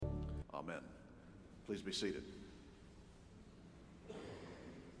Amen. Please be seated.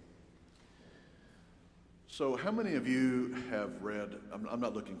 So how many of you have read, I'm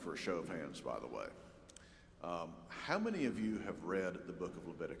not looking for a show of hands, by the way. How many of you have read the book of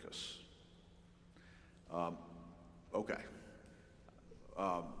Leviticus? Okay.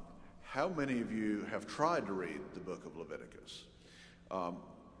 How many of you have tried to read the book of Leviticus?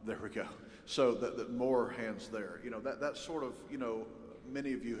 There we go. So that more hands there. That sort of,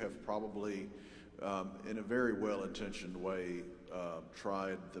 many of you have probably, in a very well-intentioned way,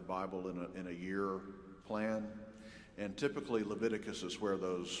 tried the Bible in a year plan, and typically Leviticus is where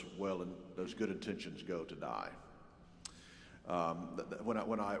those good intentions go to die.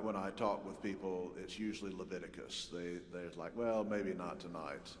 When I talk with people, it's usually Leviticus. They're like, well, maybe not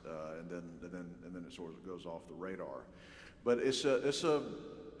tonight, and then it sort of goes off the radar. But it's a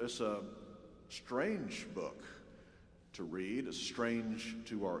strange book to read. It's strange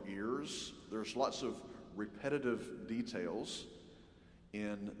to our ears. There's lots of repetitive details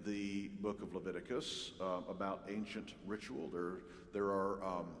in the book of Leviticus about ancient ritual. There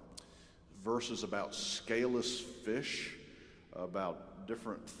are verses about scaleless fish, about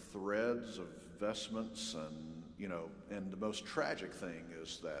different threads of vestments, and the most tragic thing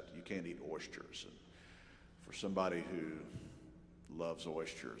is that you can't eat oysters. And for somebody who loves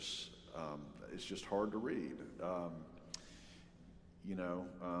oysters, it's just hard to read.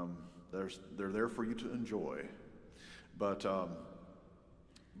 They're there for you to enjoy, but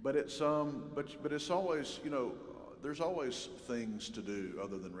it's always, there's always things to do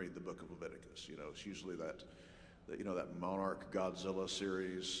other than read the book of Leviticus. It's usually that Monarch Godzilla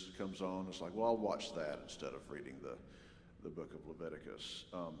series comes on. It's like, well, I'll watch that instead of reading the book of Leviticus.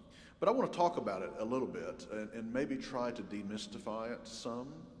 But I want to talk about it a little bit and maybe try to demystify it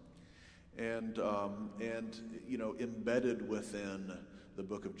some. And embedded within the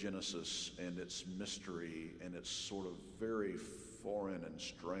book of Genesis and its mystery and its sort of very foreign and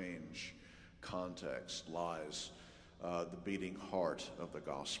strange context lies the beating heart of the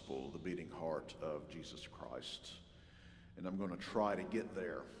gospel, the beating heart of Jesus Christ. And I'm going to try to get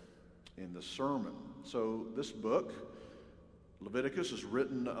there in the sermon. So this book, Leviticus, is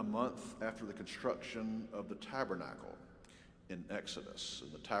written a month after the construction of the tabernacle in Exodus.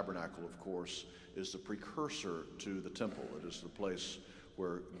 And the tabernacle, of course, is the precursor to the temple. It is the place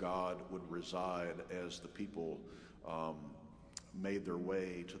where God would reside as the people made their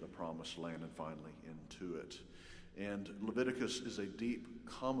way to the promised land and finally into it. And Leviticus is a deep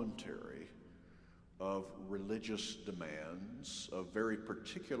commentary of religious demands, of very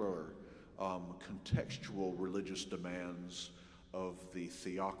particular contextual religious demands of the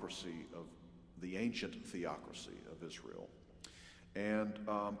theocracy, of the ancient theocracy of Israel. And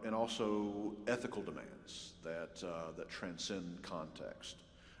also ethical demands that transcend context.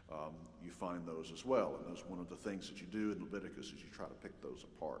 You find those as well, and that's one of the things that you do in Leviticus is you try to pick those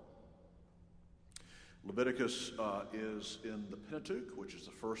apart. Leviticus is in the Pentateuch, which is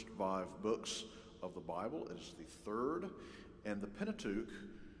the first 5 books of the Bible. It is the third, and the Pentateuch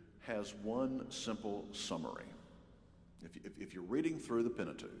has one simple summary. If you're reading through the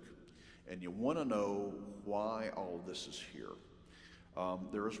Pentateuch and you want to know why all of this is here,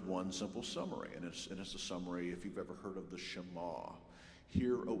 there is one simple summary, and it's a summary, if you've ever heard of the Shema.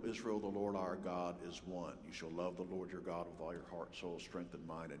 Hear, O Israel, the Lord our God is one. You shall love the Lord your God with all your heart, soul, strength, and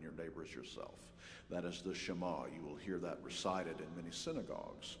mind, and your neighbor as yourself. That is the Shema. You will hear that recited in many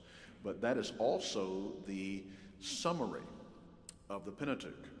synagogues. But that is also the summary of the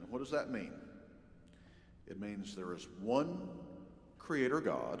Pentateuch. And what does that mean? It means there is one creator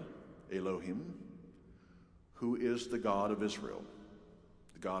God, Elohim, who is the God of Israel,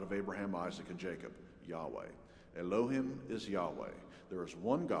 the God of Abraham, Isaac, and Jacob, Yahweh. Elohim is Yahweh. There is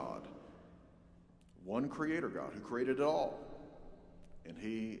one God, one creator God who created it all. And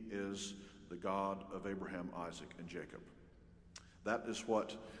he is the God of Abraham, Isaac, and Jacob. That is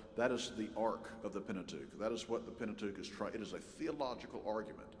the arc of the Pentateuch. That is what the Pentateuch is trying. It is a theological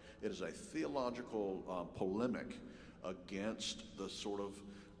argument. It is a theological polemic against the sort of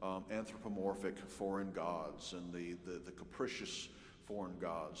anthropomorphic foreign gods and the capricious foreign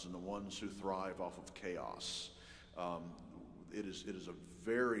gods and the ones who thrive off of chaos. It is a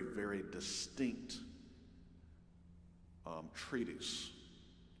very, very distinct treatise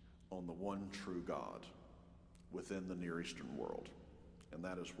on the one true God within the Near Eastern world. And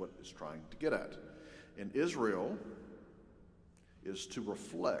that is what it's trying to get at. And Israel is to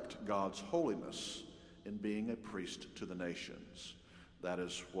reflect God's holiness in being a priest to the nations. That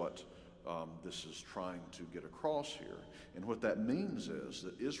is what this is trying to get across here. And what that means is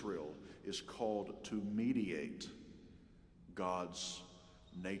that Israel is called to mediate God's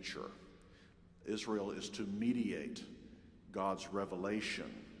nature Israel is to mediate God's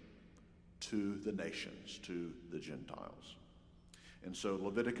revelation to the nations, to the Gentiles. And so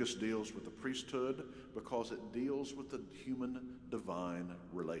Leviticus deals with the priesthood because it deals with the human-divine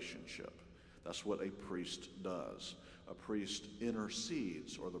relationship. That's what a priest does. A priest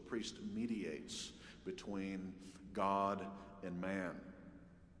intercedes, or the priest mediates between God and man.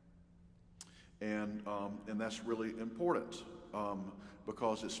 And that's really important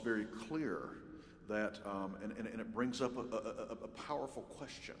because it's very clear that, and it brings up a powerful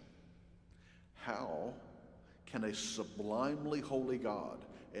question. How can a sublimely holy God,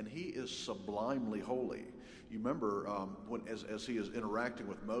 and he is sublimely holy. You remember when as he is interacting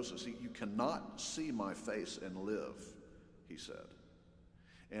with Moses, you cannot see my face and live, he said.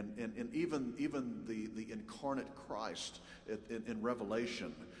 And even the incarnate Christ in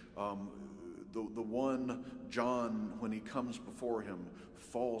Revelation, the one John, when he comes before him,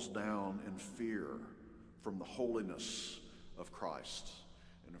 falls down in fear from the holiness of Christ.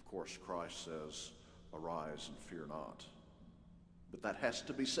 And of course, Christ says, "Arise and fear not." But that has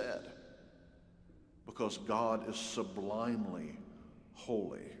to be said because God is sublimely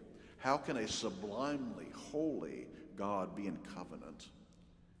holy. How can a sublimely holy God be in covenant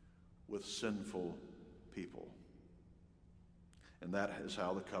with sinful people? And that is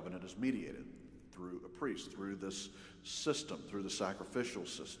how the covenant is mediated, through a priest, through this system, through the sacrificial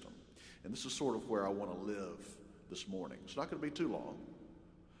system. And this is sort of where I want to live this morning. It's not going to be too long,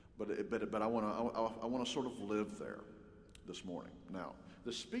 but I want to sort of live there this morning. Now,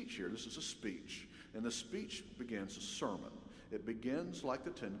 the speech here, this is a speech, and the speech begins a sermon. It begins like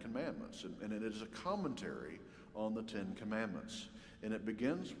the Ten Commandments, and it is a commentary on the Ten Commandments. And it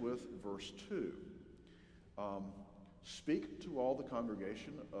begins with verse 2. Speak to all the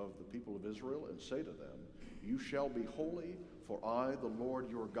congregation of the people of Israel and say to them, "You shall be holy, for I, the Lord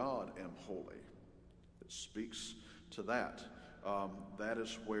your God, am holy." It speaks to that. That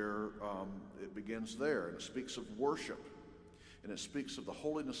is where it begins there. And it speaks of worship. And it speaks of the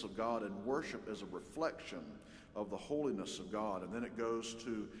holiness of God, and worship as a reflection of the holiness of God. And then it goes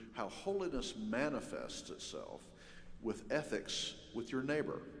to how holiness manifests itself with ethics with your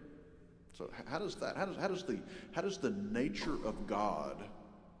neighbor. So how does the nature of God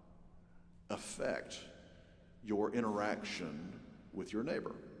affect your interaction with your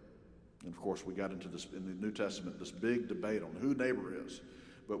neighbor? And of course, we got into this in the New Testament, this big debate on who neighbor is,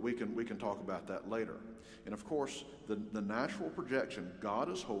 but we can talk about that later. And of course, the natural projection: God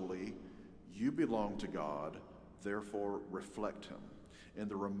is holy, you belong to God, therefore reflect him. And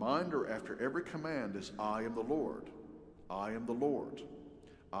the reminder after every command is, "I am the Lord. I am the Lord.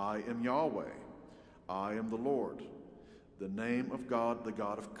 I am Yahweh. I am the Lord." The name of God, the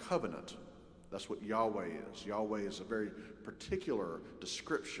God of covenant. That's what Yahweh is. Yahweh is a very particular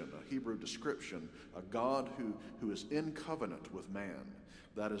description, a Hebrew description, a God who is in covenant with man.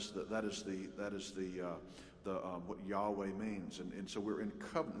 That is what Yahweh means. And so we're in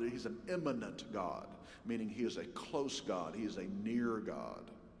covenant. He's an immanent God, meaning he is a close God. He is a near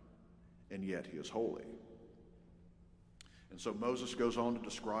God, and yet he is holy. And so Moses goes on to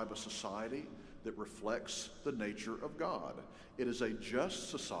describe a society that reflects the nature of God. It is a just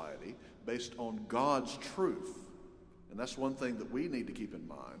society based on God's truth. And that's one thing that we need to keep in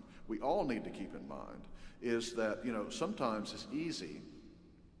mind. We all need to keep in mind is that, sometimes it's easy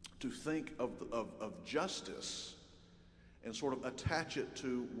to think of justice and sort of attach it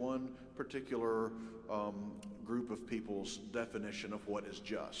to one particular group of people's definition of what is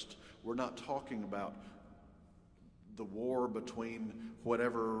just. We're not talking about the war between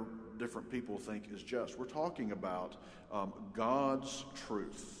whatever different people think is just. We're talking about God's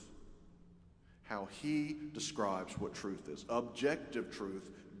truth, how he describes what truth is. Objective truth,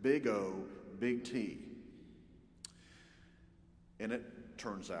 big O, big T. And it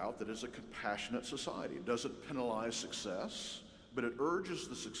turns out that it's a compassionate society. It doesn't penalize success, but it urges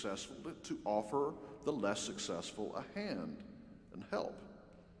the successful to offer the less successful a hand and help.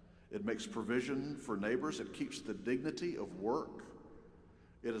 It makes provision for neighbors. It keeps the dignity of work.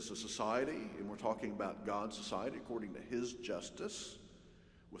 It is a society, and we're talking about God's society according to his justice,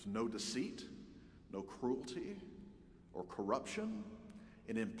 with no deceit, no cruelty or corruption,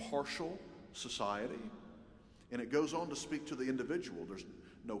 an impartial society. And it goes on to speak to the individual. There's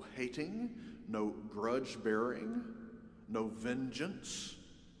no hating, no grudge bearing, no vengeance.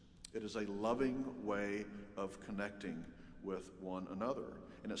 It is a loving way of connecting with one another.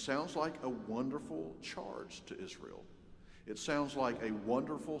 And it sounds like a wonderful charge to Israel. It sounds like a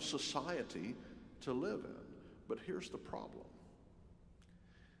wonderful society to live in. But here's the problem.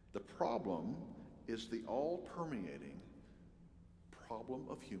 The problem is the all-permeating problem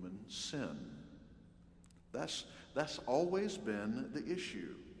of human sin. That's always been the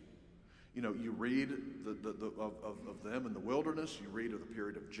issue. You know, you read of them in the wilderness, you read of the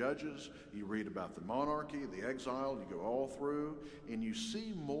period of Judges, you read about the monarchy, the exile, you go all through, and you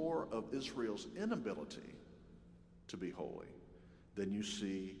see more of Israel's inability to be holy than you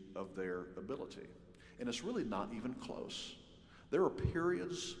see of their ability. And it's really not even close. There are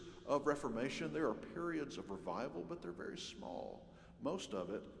periods of reformation, there are periods of revival, but they're very small. Most of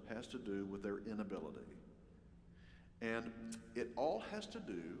it has to do with their inability. And it all has to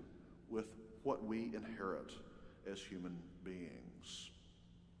do with what we inherit as human beings.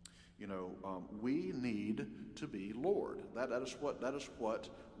 You know, we need to be Lord. That is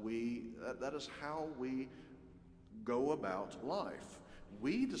how we go about life.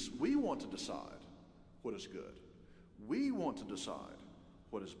 We want to decide what is good. We want to decide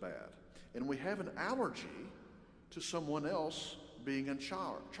what is bad. And we have an allergy to someone else being in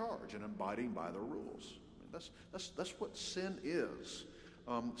charge and abiding by the rules. That's what sin is.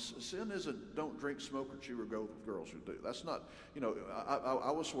 Sin isn't don't drink, smoke, or chew, or go with girls who do. That's not, you know,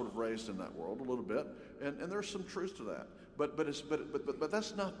 I was sort of raised in that world a little bit, and there's some truth to that. But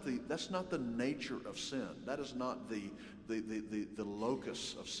that's not the nature of sin. That is not the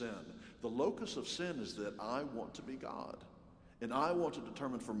locus of sin. The locus of sin is that I want to be God, and I want to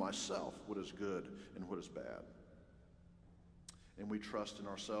determine for myself what is good and what is bad. And we trust in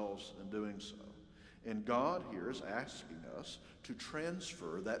ourselves in doing so. And God here is asking us to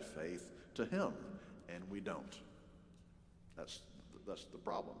transfer that faith to Him, and we don't. That's the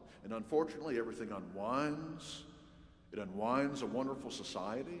problem. And unfortunately, everything unwinds. It unwinds a wonderful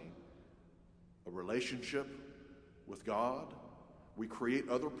society, a relationship with God. We create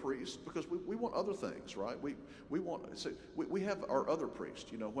other priests because we want other things, right? We have our other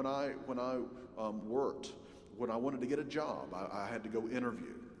priests. You know, when I worked, when I wanted to get a job, I had to go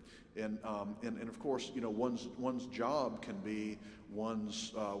interview. And of course, you know, one's job can be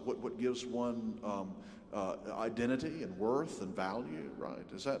one's what gives one identity and worth and value, right?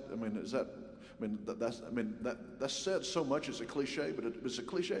 That's said so much as a cliche, but it's a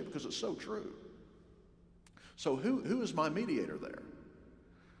cliche because it's so true. So who is my mediator there?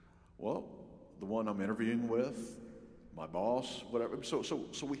 Well, the one I'm interviewing with, my boss, whatever. So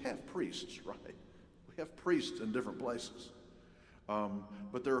we have priests, right? We have priests in different places.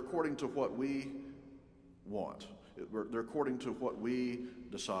 But they're according to what we want. They're according to what we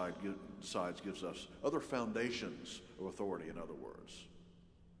decides gives us other foundations of authority, in other words.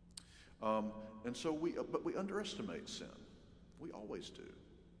 But we underestimate sin. We always do.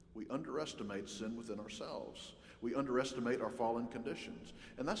 We underestimate sin within ourselves. We underestimate our fallen conditions.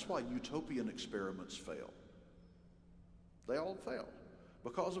 And that's why utopian experiments fail. They all fail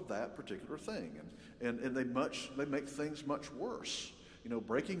because of that particular thing. And they make things much worse. You know,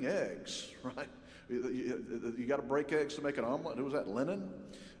 breaking eggs, right? You got to break eggs to make an omelet. Who was that, Lenin?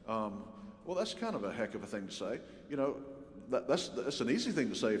 Well, that's kind of a heck of a thing to say. You know, that's an easy thing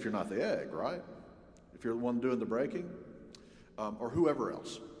to say if you're not the egg, right? If you're the one doing the breaking, or whoever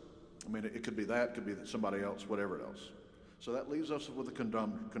else. I mean, it could be that, it could be somebody else, whatever else. So that leaves us with a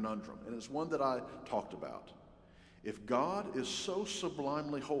conundrum, and it's one that I talked about. If God is so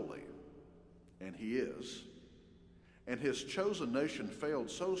sublimely holy, and He is, and His chosen nation failed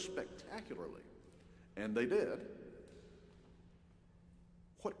so spectacularly, and they did,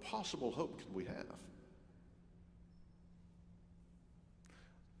 what possible hope can we have?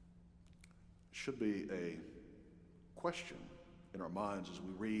 Should be a question in our minds as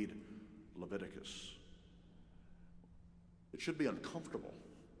we read Leviticus. It should be uncomfortable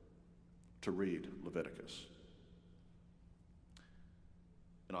to read Leviticus.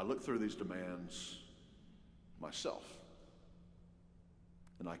 And I look through these demands myself,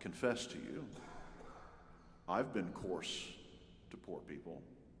 and I confess to you, I've been coarse to poor people.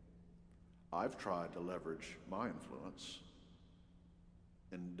 I've tried to leverage my influence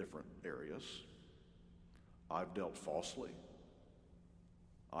in different areas. I've dealt falsely.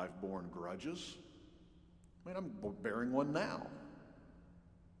 I've borne grudges. I mean, I'm bearing one now.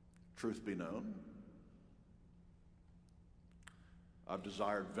 Truth be known. I've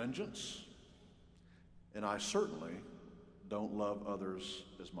desired vengeance, and I certainly don't love others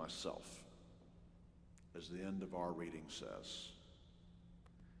as myself, as the end of our reading says.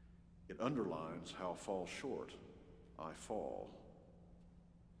 It underlines how fall short I fall.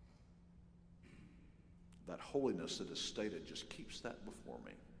 That holiness that is stated just keeps that before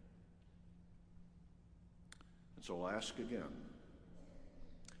me. And so I'll ask again,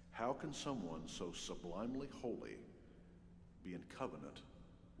 how can someone so sublimely holy be in covenant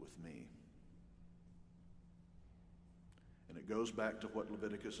with me? And it goes back to what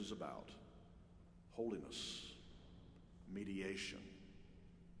Leviticus is about. holiness, mediation,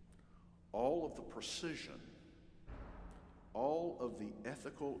 all of the precision, all of the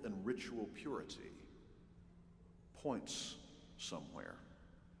ethical and ritual purity points somewhere.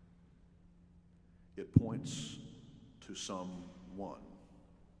 It points to someone.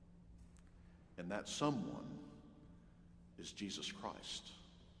 And that someone is Jesus Christ,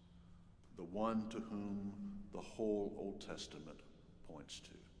 the one to whom the whole Old Testament points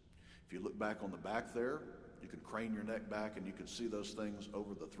to. If you look back on the back there, you can crane your neck back and you can see those things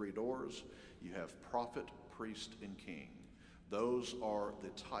over the three doors. You have prophet, priest, and king. Those are the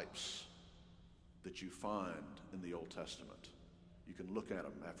types that you find in the Old Testament. You can look at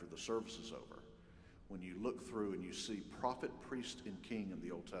them after the service is over. When you look through and you see prophet, priest, and king in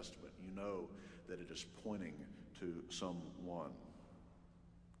the Old Testament, you know that it is pointing to someone.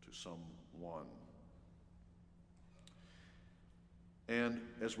 To someone. And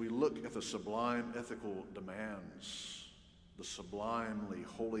as we look at the sublime ethical demands, the sublimely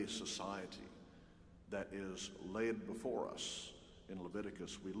holy society that is laid before us in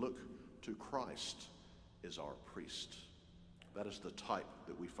Leviticus, we look to Christ as our priest. That is the type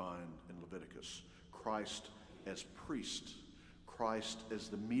that we find in Leviticus. Christ as priest, Christ as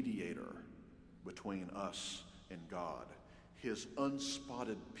the mediator between us and God, his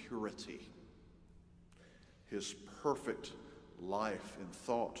unspotted purity, his perfect life in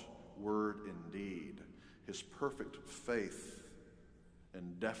thought, word, and deed, his perfect faith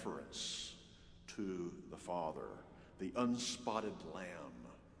and deference to the Father, the unspotted Lamb,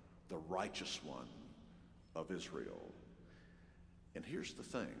 the righteous one of Israel. And here's the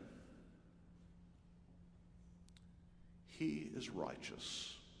thing. He is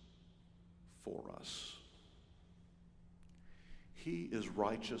righteous for us. He is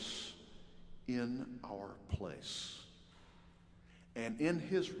righteous in our place. And in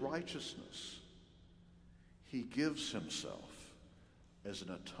his righteousness, he gives himself as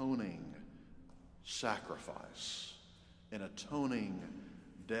an atoning sacrifice, an atoning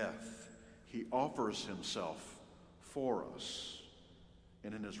death. He offers himself for us,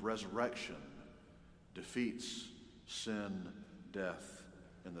 and in his resurrection defeats sin, death,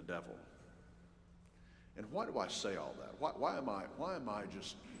 and the devil. And why do I say all that? Why am I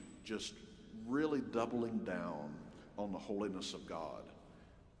just really doubling down on the holiness of God?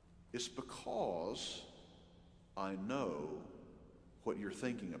 It's because I know what you're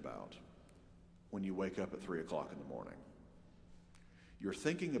thinking about when you wake up at 3 o'clock in the morning. You're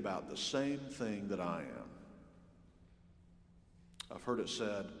thinking about the same thing that I am. I've heard it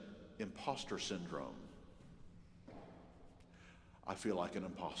said, imposter syndrome. I feel like an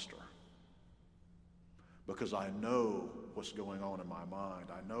imposter because I know what's going on in my mind.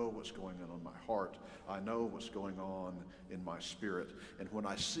 I know what's going on in my heart. I know what's going on in my spirit. And when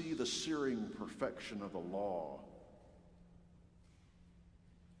I see the searing perfection of the law,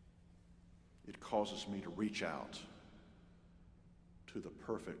 it causes me to reach out to the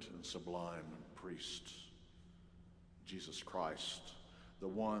perfect and sublime priest, Jesus Christ, the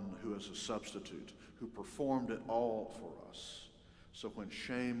one who is a substitute, who performed it all for us. So when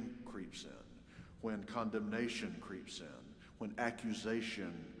shame creeps in, when condemnation creeps in, when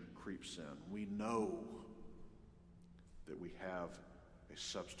accusation creeps in, we know that we have a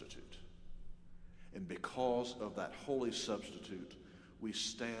substitute. And because of that holy substitute, we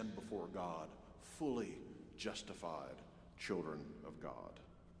stand before God fully justified children of God,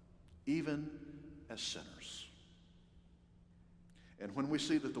 even as sinners. And when we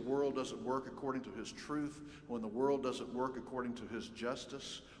see that the world doesn't work according to his truth, when the world doesn't work according to his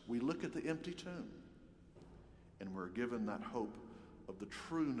justice, we look at the empty tomb and we're given that hope of the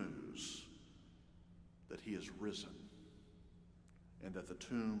true news that he is risen and that the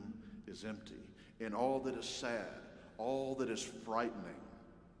tomb is empty, and all that is sad, all that is frightening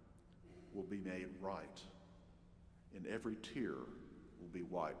will be made right, and every tear will be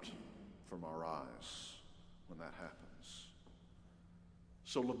wiped from our eyes when that happens.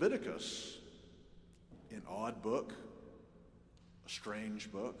 So Leviticus, an odd book, a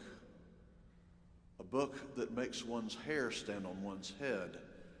strange book, a book that makes one's hair stand on one's head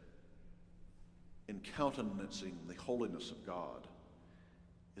in countenancing the holiness of God,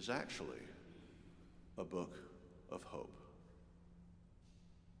 is actually a book of hope.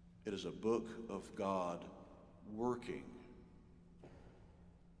 It is a book of God working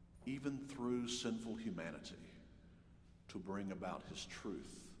even through sinful humanity to bring about his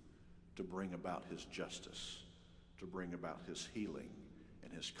truth, to bring about his justice, to bring about his healing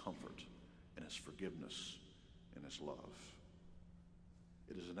and his comfort and his forgiveness and his love.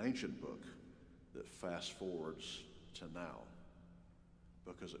 It is an ancient book that fast forwards to now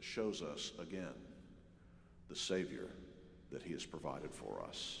because it shows us again the Savior that he has provided for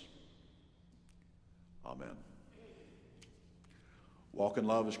us. Amen. Walk in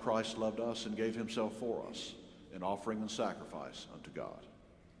love as Christ loved us and gave himself for us, an offering and sacrifice unto God.